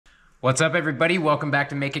What's up, everybody? Welcome back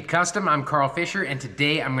to Make It Custom. I'm Carl Fisher, and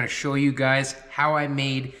today I'm going to show you guys how I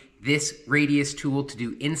made this radius tool to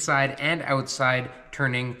do inside and outside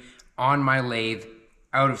turning on my lathe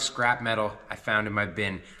out of scrap metal I found in my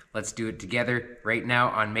bin. Let's do it together right now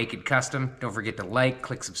on Make It Custom. Don't forget to like,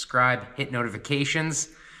 click subscribe, hit notifications.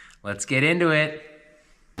 Let's get into it.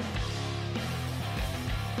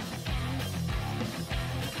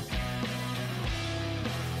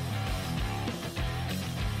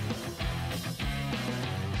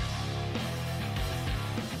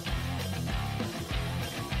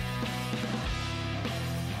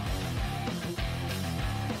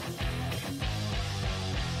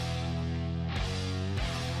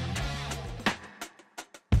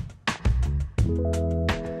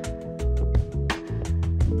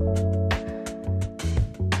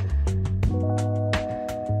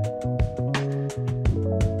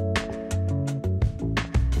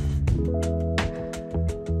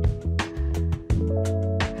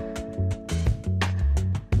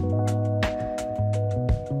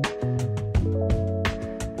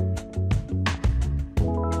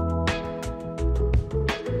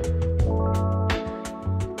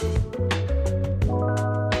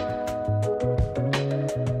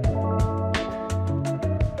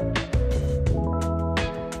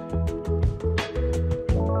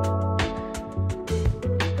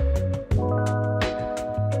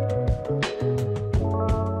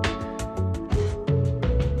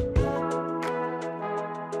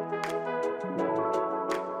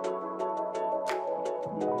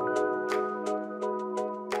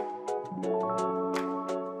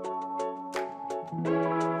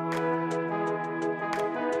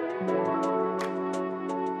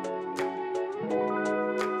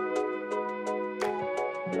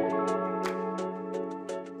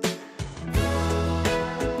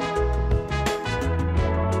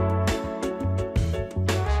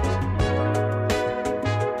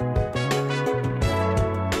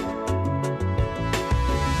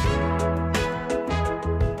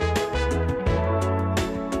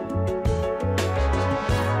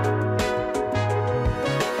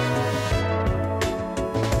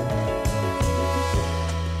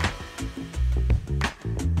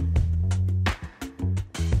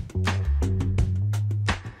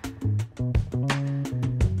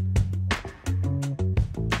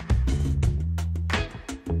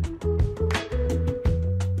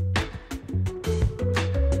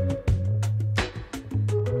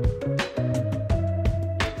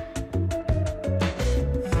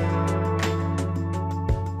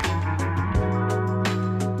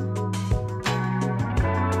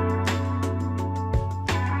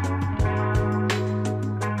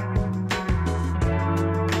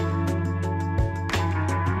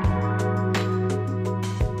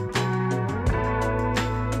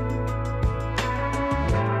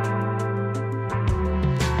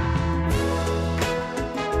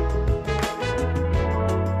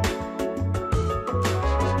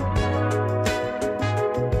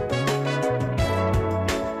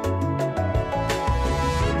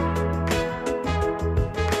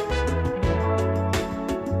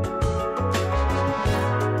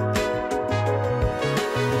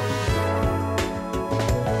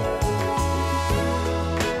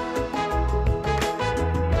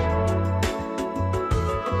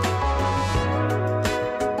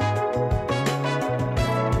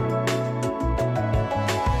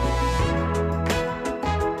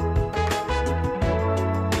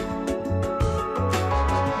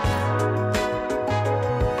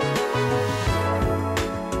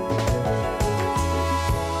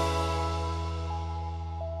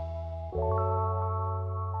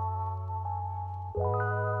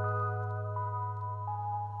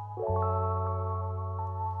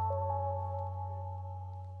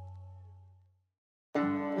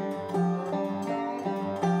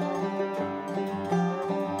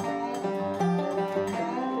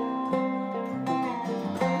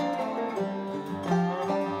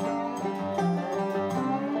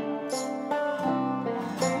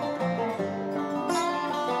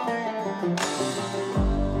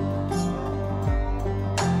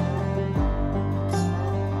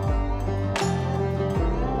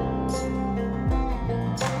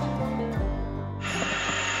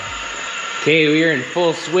 Okay, we are in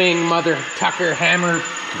full swing Mother Tucker hammer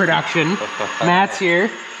production. Matt's here,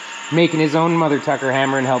 making his own Mother Tucker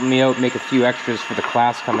hammer and helping me out make a few extras for the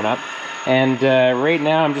class coming up. And right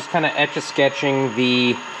now I'm just kind of etch-a-sketching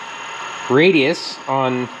the radius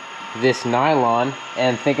on this nylon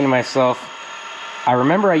and thinking to myself, I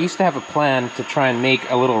remember I used to have a plan to try and make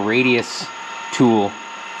a little radius tool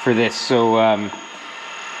for this. So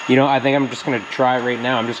You know, I think I'm just gonna try it right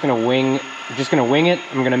now. I'm just gonna wing it.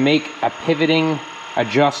 I'm gonna make a pivoting,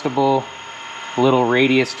 adjustable little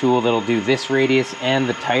radius tool that'll do this radius and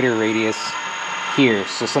the tighter radius here.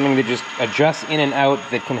 So something that just adjusts in and out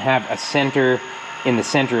that can have a center in the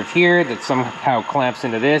center of here that somehow clamps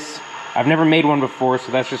into this. I've never made one before,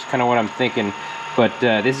 so that's just kind of what I'm thinking. But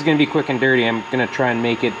this is gonna be quick and dirty. I'm gonna try and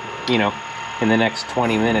make it, you know, in the next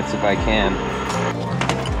 20 minutes if I can.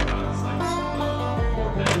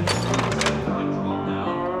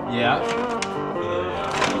 Yeah.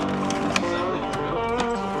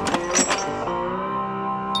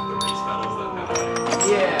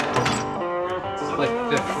 Yeah. Like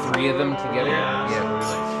the three of them together? Yeah. So we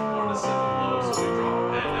like want to set them low so we draw a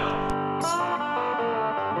pen out.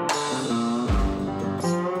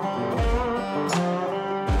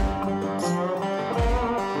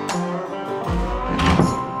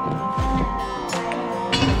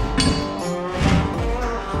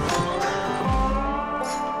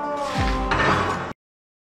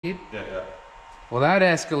 Yeah. Well, that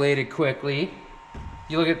escalated quickly.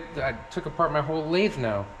 You look at, I took apart my whole lathe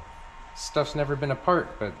now. Stuff's never been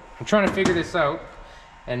apart, but I'm trying to figure this out.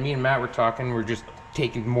 And me and Matt were talking, we're just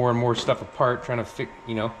taking more and more stuff apart, trying to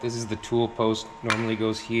you know, this is the tool post, normally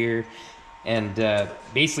goes here. And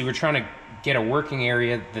basically we're trying to get a working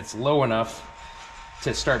area that's low enough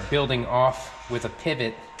to start building off with a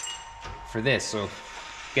pivot for this. So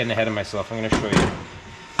getting ahead of myself, I'm gonna show you.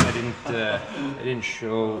 I didn't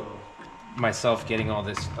show myself getting all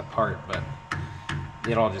this apart, but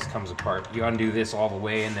it all just comes apart. You undo this all the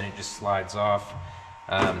way and then it just slides off.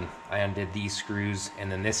 I undid these screws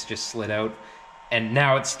and then this just slid out. And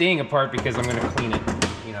now it's staying apart because I'm gonna clean it.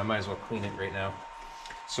 You know, I might as well clean it right now.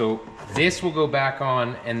 So this will go back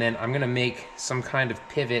on and then I'm gonna make some kind of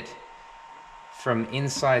pivot from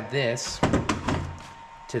inside this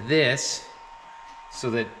to this so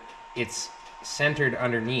that it's centered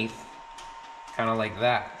underneath, kind of like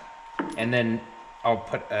that. And then I'll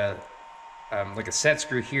put a like a set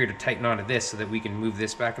screw here to tighten onto this so that we can move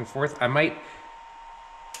this back and forth. I might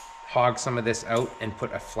hog some of this out and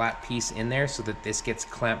put a flat piece in there so that this gets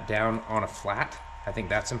clamped down on a flat. I think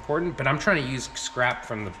that's important, but I'm trying to use scrap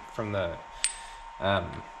from the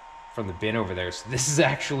bin over there. So this is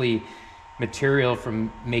actually material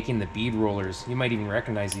from making the bead rollers. You might even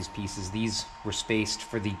recognize these pieces. These were spaced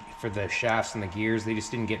for the shafts and the gears. They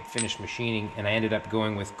just didn't get finished machining, and I ended up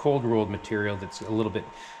going with cold rolled material that's a little bit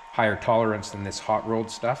higher tolerance than this hot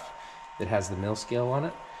rolled stuff that has the mill scale on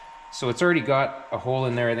it. So it's already got a hole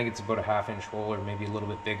in there. I think it's about a 1/2 inch hole or maybe a little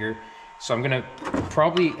bit bigger. So I'm gonna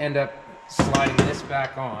probably end up sliding this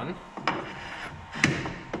back on.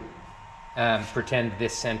 Pretend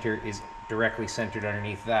this center is directly centered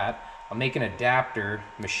underneath that. I'll make an adapter,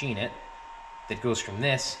 machine it, that goes from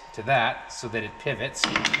this to that so that it pivots.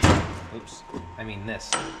 Oops, I mean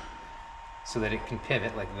this. So that it can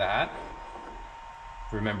pivot like that.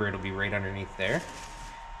 Remember, it'll be right underneath there.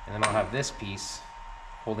 And then I'll have this piece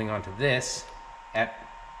holding onto this at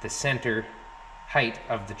the center height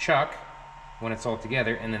of the chuck when it's all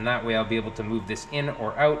together. And then that way I'll be able to move this in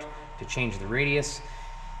or out to change the radius.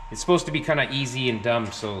 It's supposed to be kind of easy and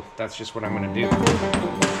dumb, so that's just what I'm gonna do.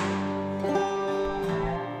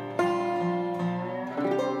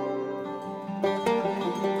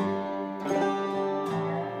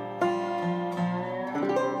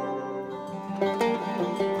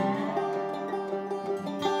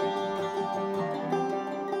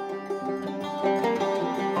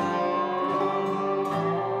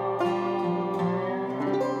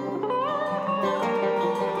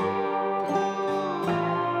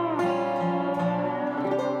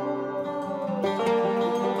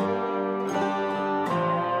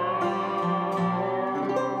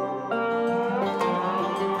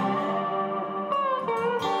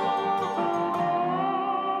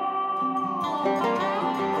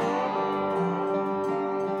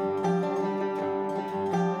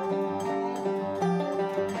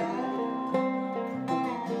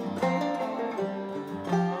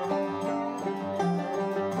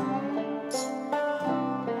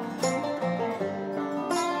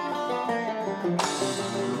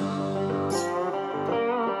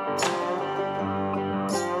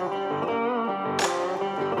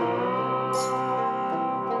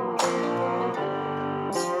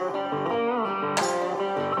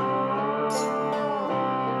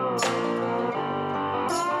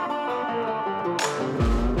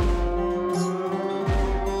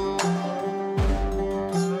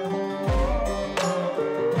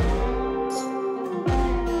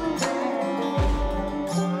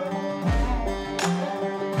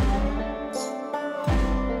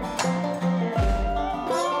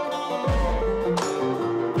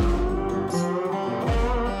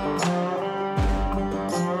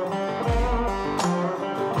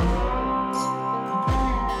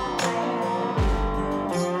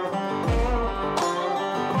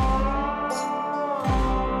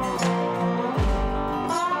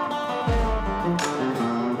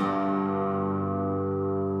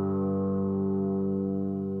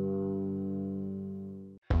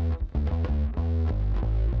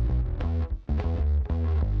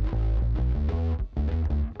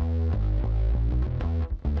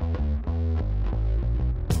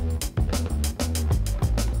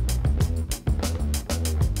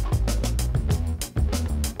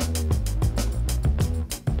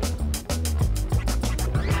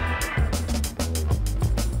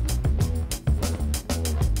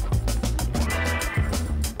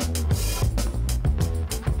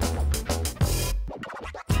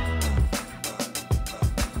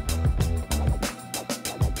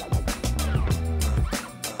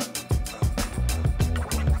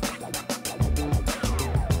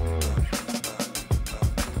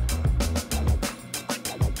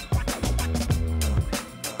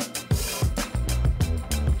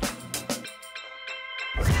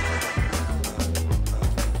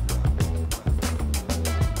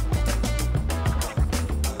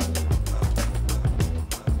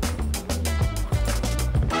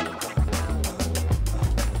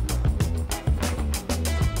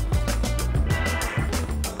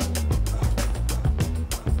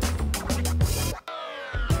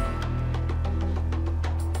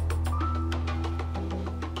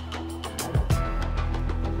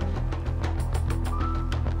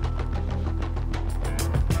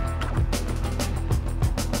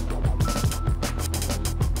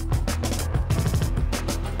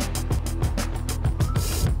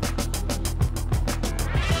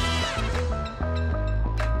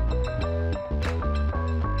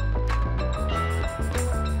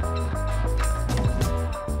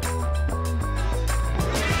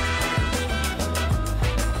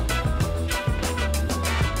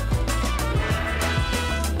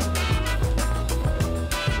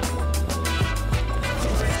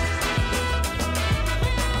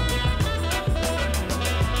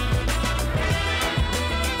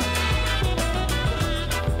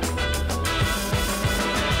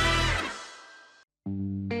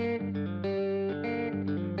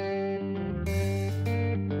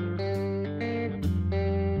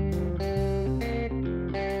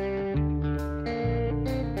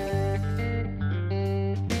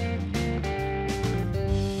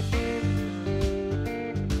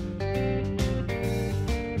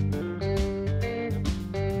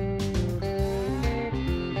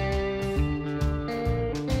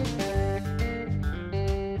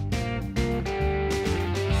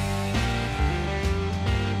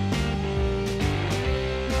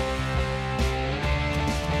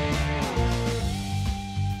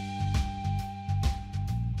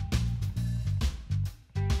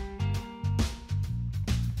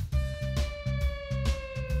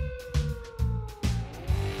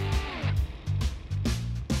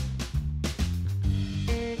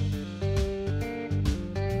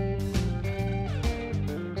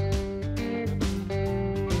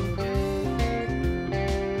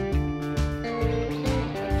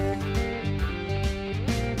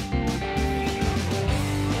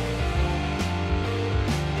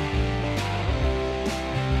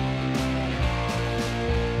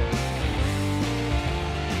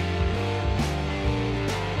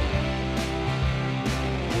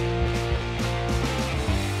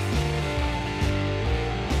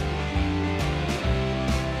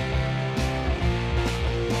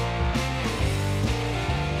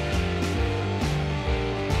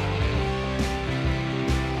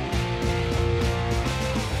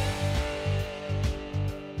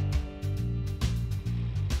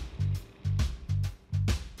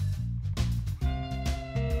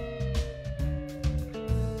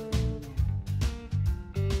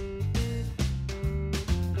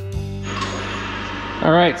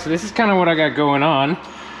 All right, so this is kind of what I got going on.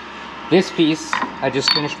 This piece, I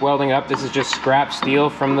just finished welding up. This is just scrap steel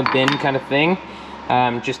from the bin kind of thing.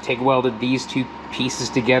 Just TIG welded these two pieces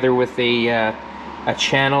together with a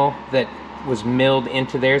channel that was milled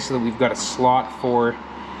into there so that we've got a slot for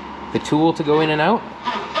the tool to go in and out.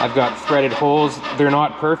 I've got threaded holes. They're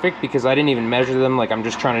not perfect because I didn't even measure them. Like, I'm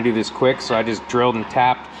just trying to do this quick, so I just drilled and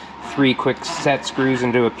tapped 3 quick set screws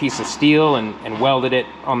into a piece of steel and welded it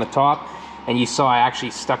on the top. And you saw I actually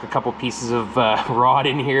stuck a couple pieces of rod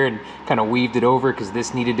in here and kind of weaved it over because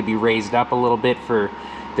this needed to be raised up a little bit for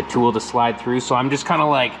the tool to slide through. So I'm just kind of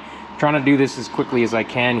like trying to do this as quickly as I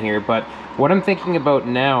can here. But what I'm thinking about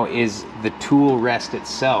now is the tool rest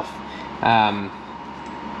itself.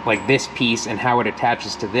 Like this piece and how it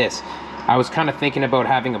attaches to this. I was kind of thinking about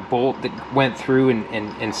having a bolt that went through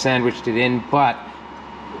and sandwiched it in, but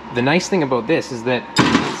the nice thing about this is that,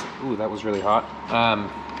 ooh, that was really hot.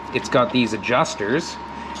 It's got these adjusters,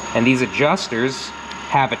 and these adjusters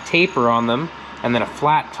have a taper on them and then a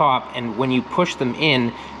flat top, and when you push them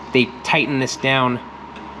in, they tighten this down,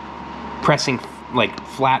 pressing like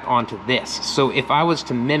flat onto this. So if I was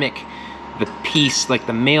to mimic the piece, like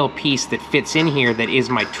the male piece that fits in here that is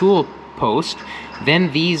my tool post,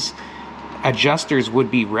 then these adjusters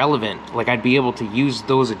would be relevant. Like, I'd be able to use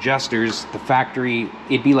those adjusters, the factory,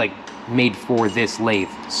 it'd be like made for this lathe.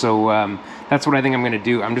 So that's what I think I'm gonna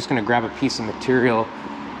do. I'm just gonna grab a piece of material.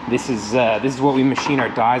 This is what we machine our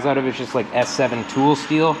dies out of. It's just like S7 tool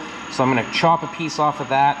steel. So I'm gonna chop a piece off of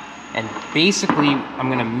that, and basically I'm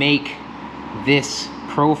gonna make this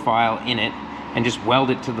profile in it and just weld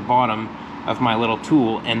it to the bottom of my little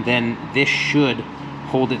tool, and then this should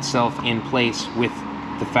hold itself in place with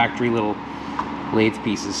the factory little lathe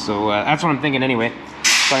pieces. So that's what I'm thinking anyway.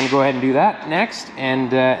 So I'm gonna go ahead and do that next,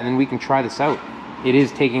 and then we can try this out. It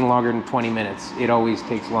is taking longer than 20 minutes. It always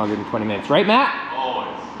takes longer than 20 minutes. Right, Matt?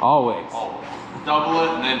 Always. Always. Always. Double it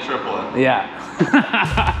and then triple it.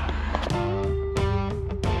 Yeah.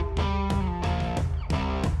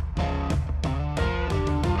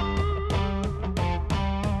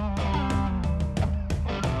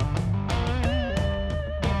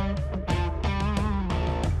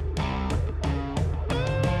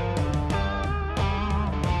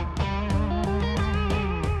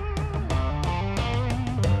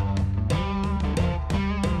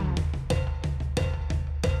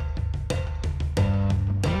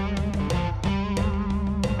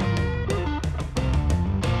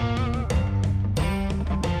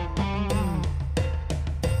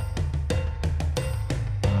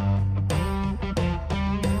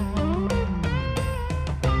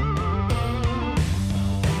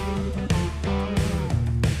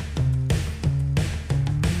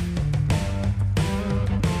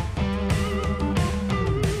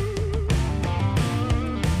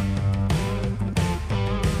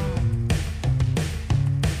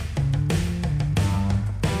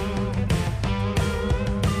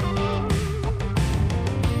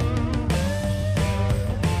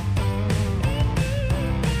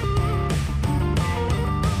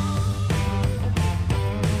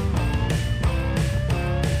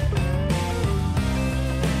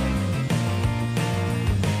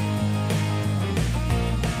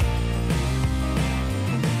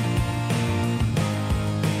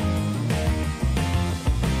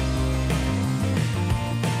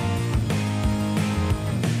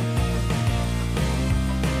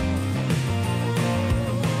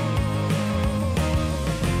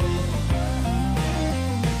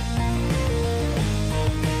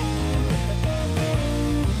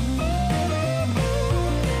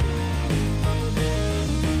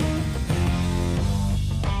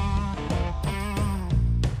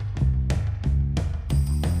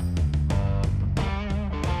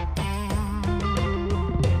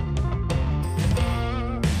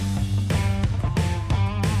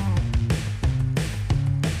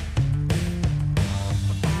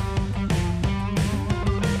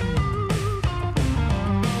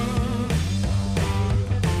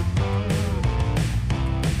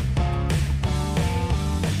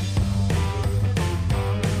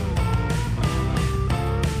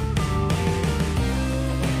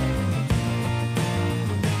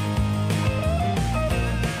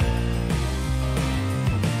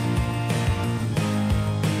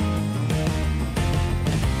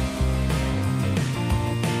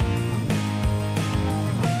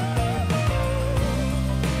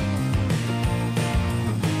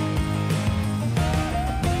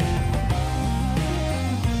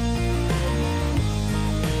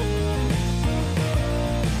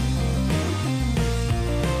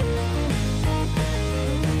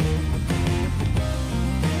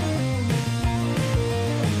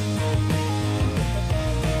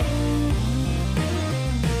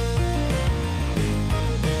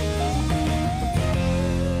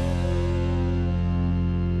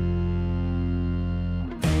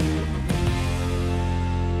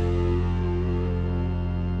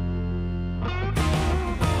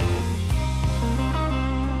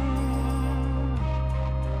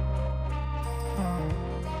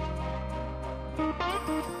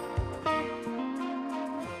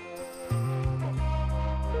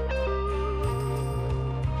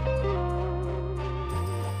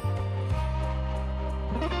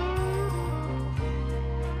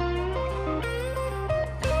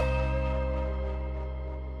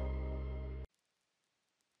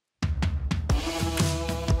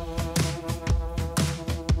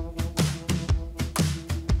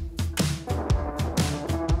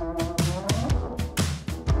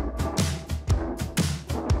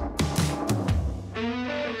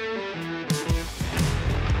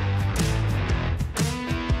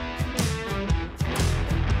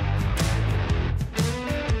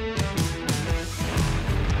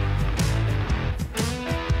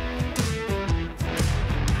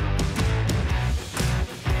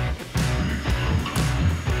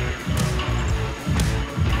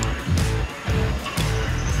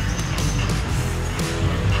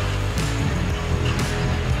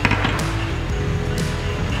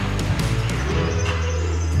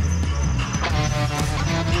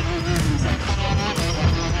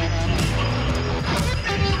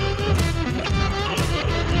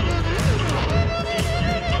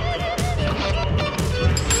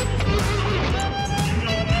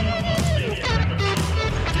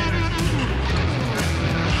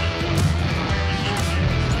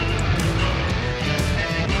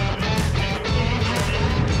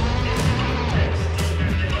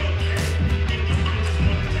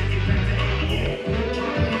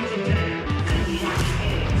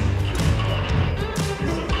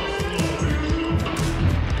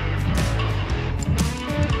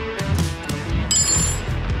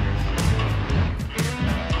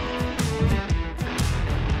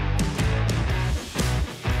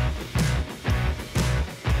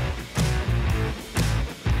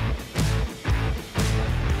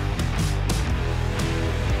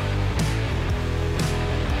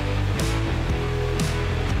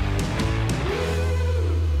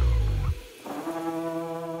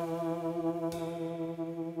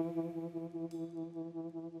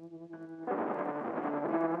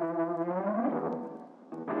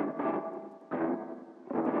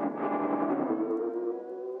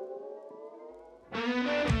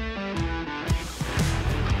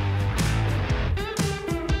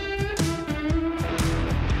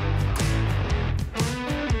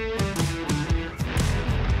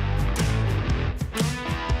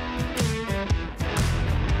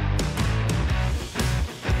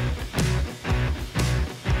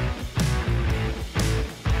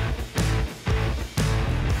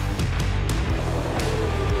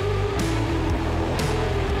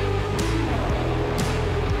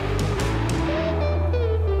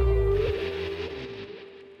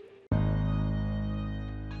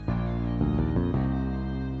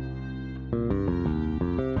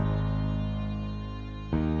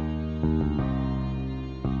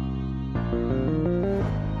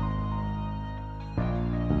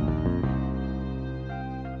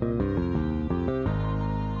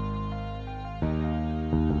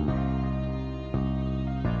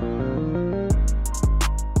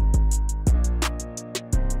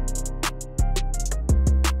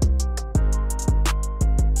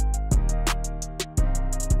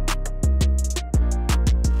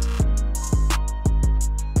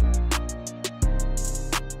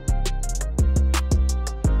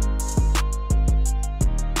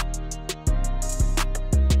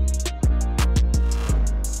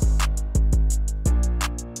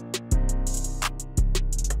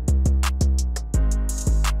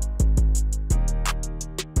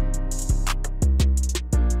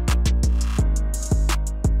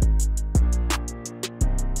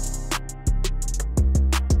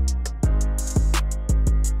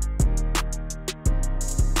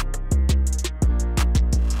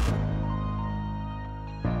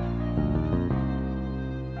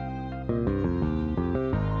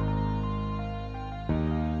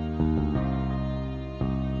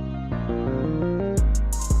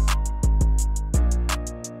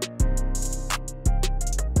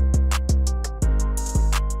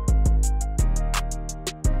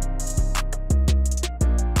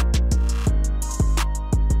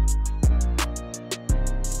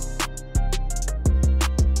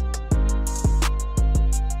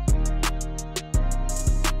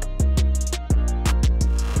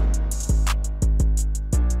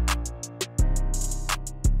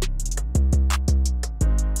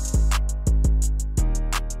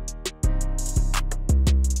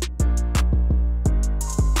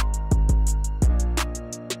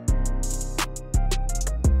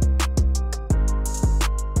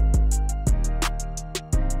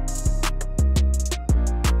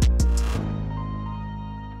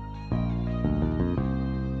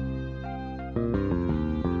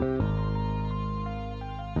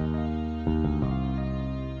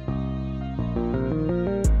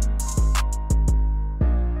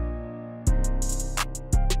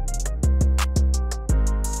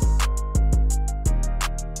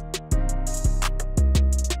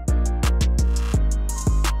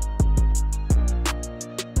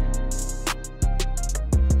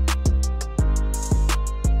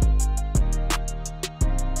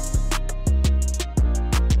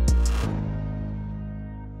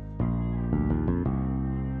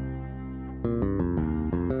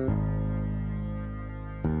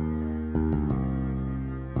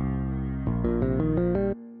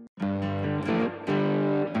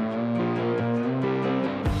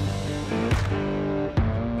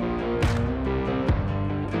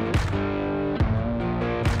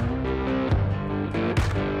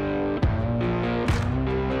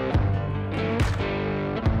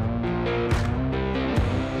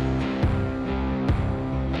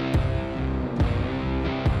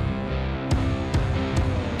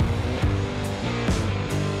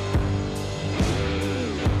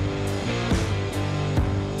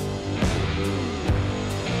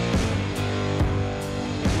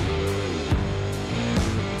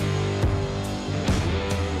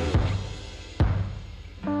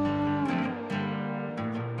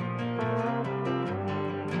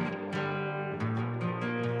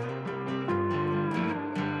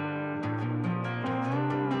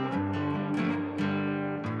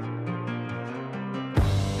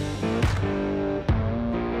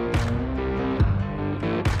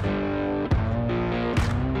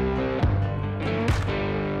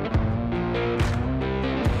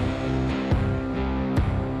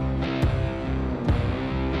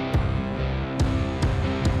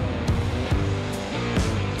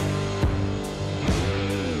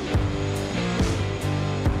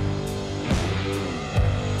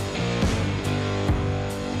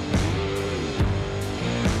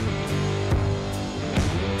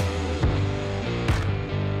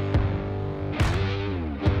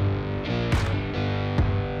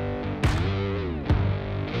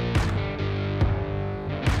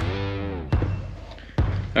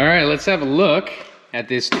 All right, let's have a look at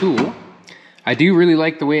this tool. I do really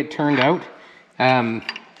like the way it turned out.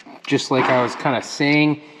 Just like I was kind of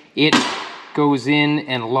saying, it goes in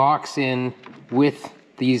and locks in with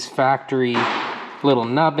these factory little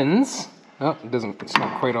nubbins. Oh, it's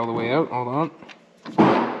not quite all the way out, hold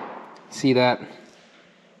on. See that?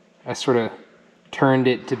 I sort of turned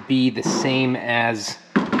it to be the same as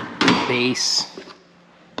the base,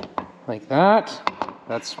 like that.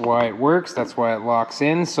 That's why it works, that's why it locks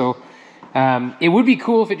in. So it would be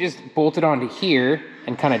cool if it just bolted onto here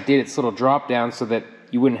and kind of did its little drop down so that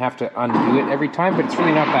you wouldn't have to undo it every time, but it's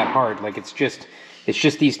really not that hard. Like it's just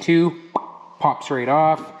these two, pops right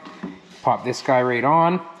off, pop this guy right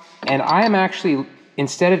on. And I am actually,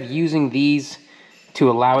 instead of using these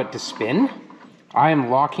to allow it to spin, I am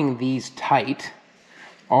locking these tight,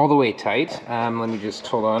 all the way tight. Let me just,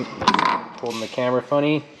 hold on, holding the camera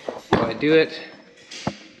funny while I do it.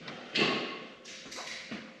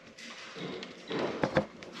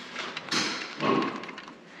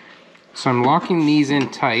 So I'm locking these in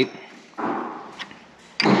tight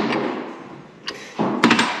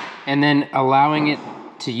and then allowing it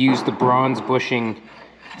to use the bronze bushing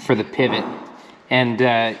for the pivot. And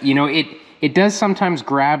you know, it does sometimes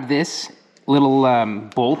grab this little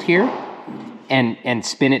bolt here and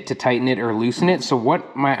spin it to tighten it or loosen it. So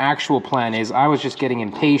what my actual plan is, I was just getting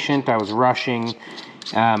impatient, I was rushing.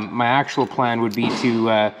 My actual plan would be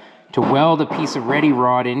to weld a piece of ready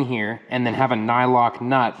rod in here and then have a nylock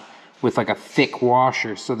nut with like a thick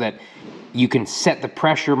washer so that you can set the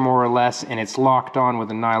pressure more or less and it's locked on with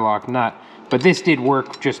a nylock nut. But this did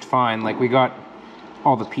work just fine. Like we got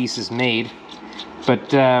all the pieces made.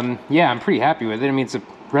 But yeah, I'm pretty happy with it. I mean, it's a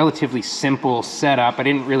relatively simple setup. I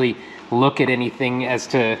didn't really look at anything as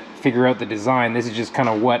to figure out the design. This is just kind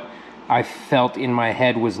of what I felt in my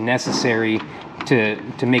head was necessary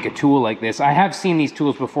to make a tool like this. I have seen these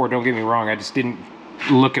tools before, don't get me wrong. I just didn't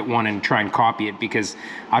look at one and try and copy it because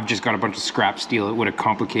I've just got a bunch of scrap steel. It would have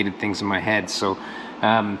complicated things in my head. So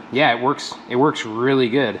yeah, it works really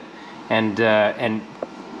good. And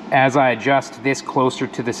as I adjust this closer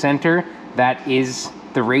to the center, that is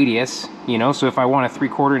the radius, you know. So if I want a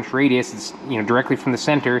 3/4 inch radius, it's, you know, directly from the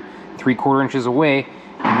center, 3/4 inches away,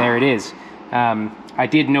 and there it is. I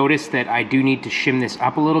did notice that I do need to shim this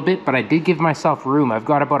up a little bit, but I did give myself room. I've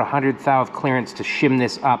got about 100 thou of clearance to shim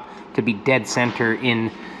this up to be dead center in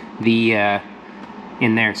the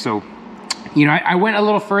in there. So, you know, I went a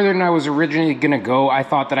little further than I was originally gonna go. I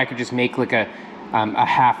thought that I could just make like a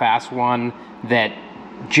half-ass one that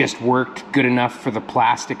just worked good enough for the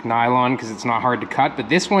plastic nylon because it's not hard to cut, but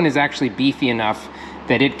this one is actually beefy enough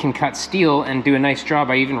that it can cut steel and do a nice job.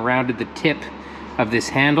 I even rounded the tip of this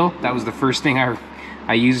handle. That was the first thing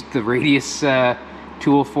I used the radius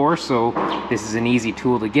tool for, so this is an easy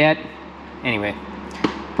tool to get. Anyway,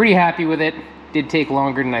 pretty happy with it. Did take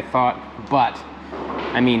longer than I thought, but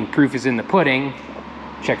I mean, proof is in the pudding.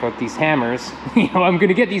 Check out these hammers. You know, I'm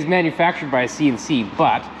gonna get these manufactured by a CNC,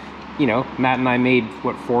 but you know, Matt and I made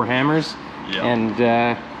what, 4 hammers, yep. and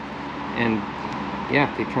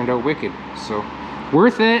yeah, they turned out wicked. So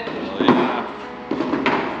worth it. Oh, yeah.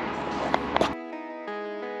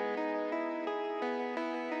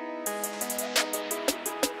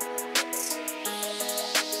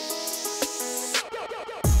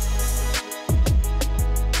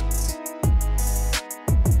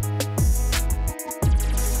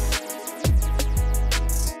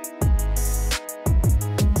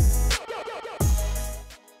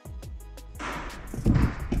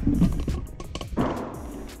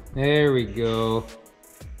 There we go.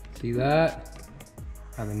 See that?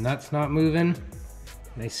 How the nut's not moving.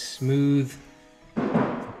 Nice smooth,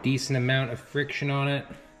 decent amount of friction on it.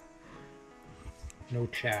 No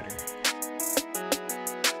chatter.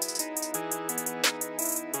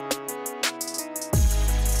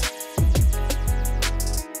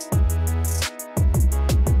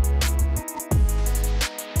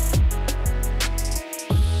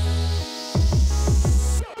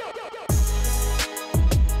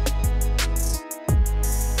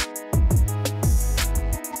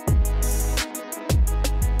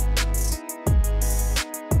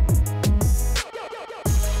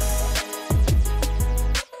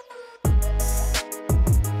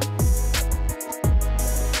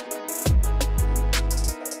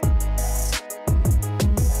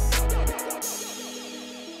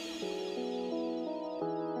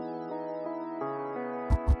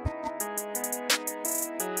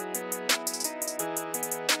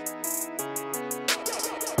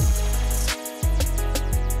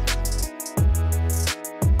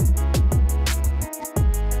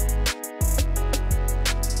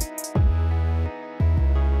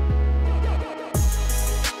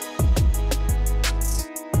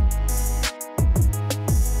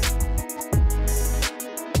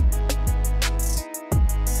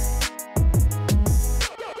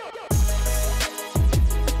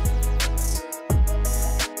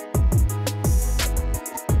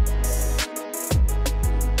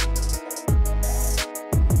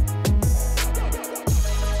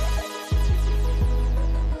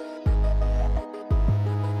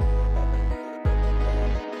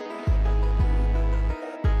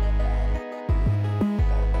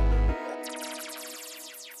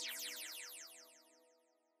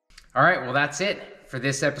 All right, well, that's it for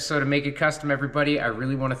this episode of Make It Custom, everybody. I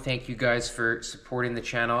really want to thank you guys for supporting the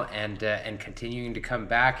channel and continuing to come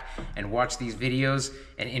back and watch these videos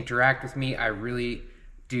and interact with me. I really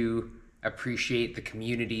do appreciate the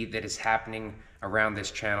community that is happening around this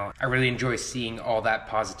channel. I really enjoy seeing all that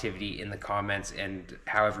positivity in the comments and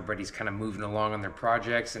how everybody's kind of moving along on their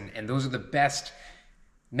projects, and those are the best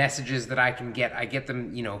messages that I can get. I get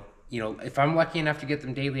them, you know, if I'm lucky enough to get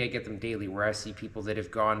them daily, I get them daily, where I see people that have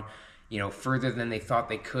gone, you know, further than they thought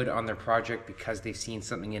they could on their project because they've seen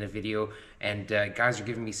something in a video, and guys are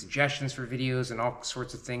giving me suggestions for videos and all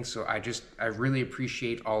sorts of things. So I really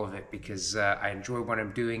appreciate all of it because I enjoy what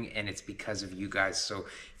I'm doing, and it's because of you guys. So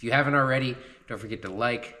if you haven't already, don't forget to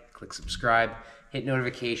like, click subscribe, hit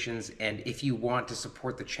notifications, and if you want to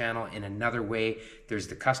support the channel in another way, there's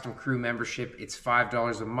the Custom Crew membership. It's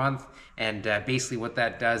 $5 a month, and basically what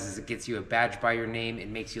that does is it gets you a badge by your name. It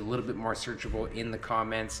makes you a little bit more searchable in the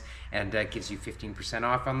comments, and gives you 15%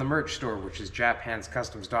 off on the merch store, which is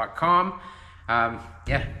japhandscustoms.com.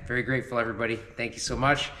 Yeah, very grateful, everybody. Thank you so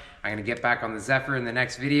much. I'm gonna get back on the Zephyr in the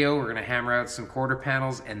next video. We're gonna hammer out some quarter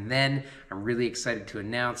panels, and then I'm really excited to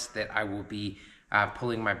announce that I will be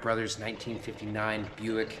pulling my brother's 1959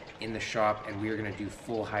 Buick in the shop, and we are going to do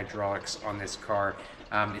full hydraulics on this car.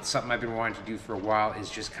 It's something I've been wanting to do for a while, is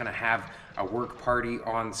just kind of have a work party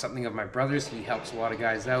on something of my brother's. He helps a lot of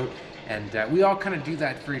guys out, and we all kind of do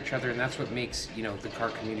that for each other, and that's what makes, you know, the car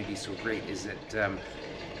community so great, is that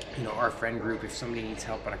you know, our friend group, if somebody needs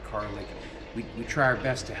help on a car, like we try our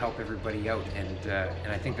best to help everybody out,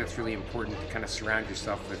 and I think that's really important, to kind of surround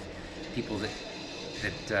yourself with people that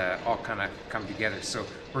all kind of come together. So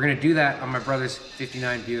we're gonna do that on my brother's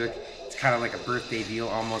 59 Buick. It's kind of like a birthday deal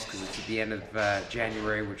almost, because it's at the end of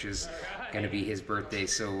January, which is gonna be his birthday.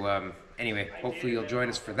 So anyway, hopefully you'll join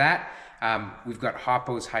us for that. We've got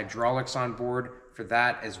Hoppo's hydraulics on board for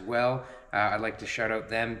that as well. I'd like to shout out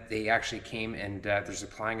them. They actually came and they're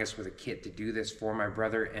supplying us with a kit to do this for my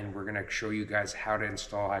brother, and we're gonna show you guys how to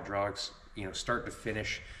install hydraulics, you know, start to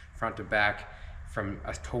finish, front to back, from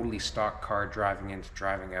a totally stock car driving in to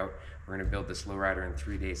driving out. We're gonna build this lowrider in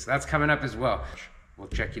 3 days. So that's coming up as well. We'll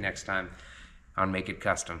check you next time on Make It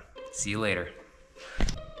Custom. See you later.